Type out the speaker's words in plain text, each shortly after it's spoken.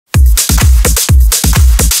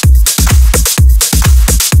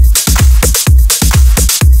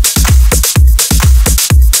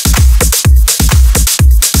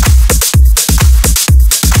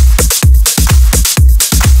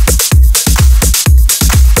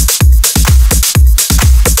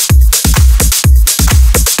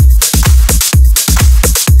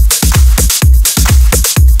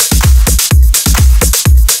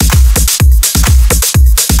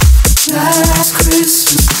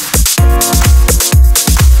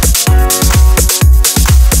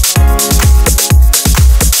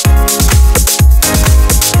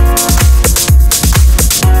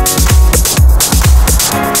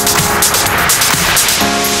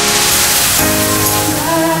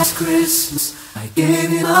Christmas, I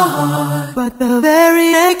gave you my heart, but the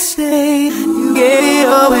very next day you gave it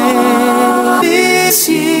away. This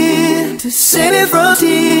year, to save it from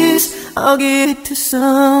tears, I'll give it to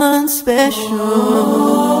someone special.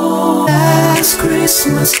 Last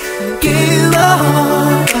Christmas, I gave you my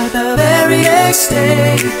heart, but the very next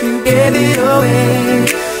day you gave it away.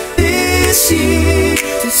 This year,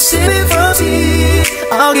 to save it from tears,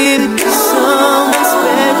 I'll give it to someone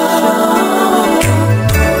special.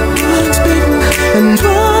 And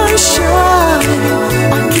try shy,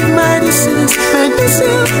 I keep my distance, and you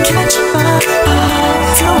still catch my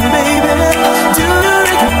eye. Tell me, baby, do you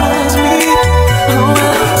recognize me? Oh,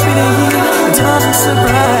 well, sweetie, it doesn't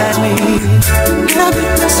surprise me. Every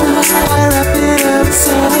Christmas I wrap it up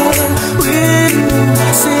inside with you,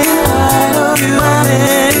 saying I love you, I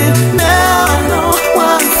meant it. Now I know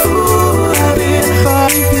what a fool I've been,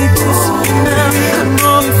 but if you can see now, I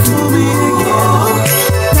know you fool me again.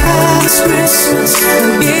 Last Christmas, I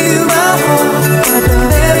gave you my heart, but the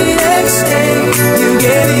very next day, you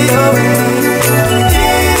gave it away.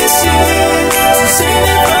 This year, to save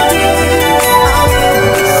it from me, I'll give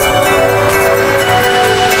it to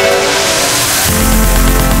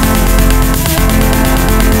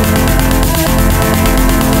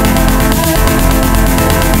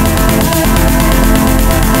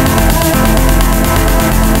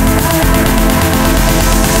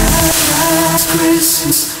Last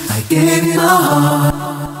Christmas, I gave you my heart.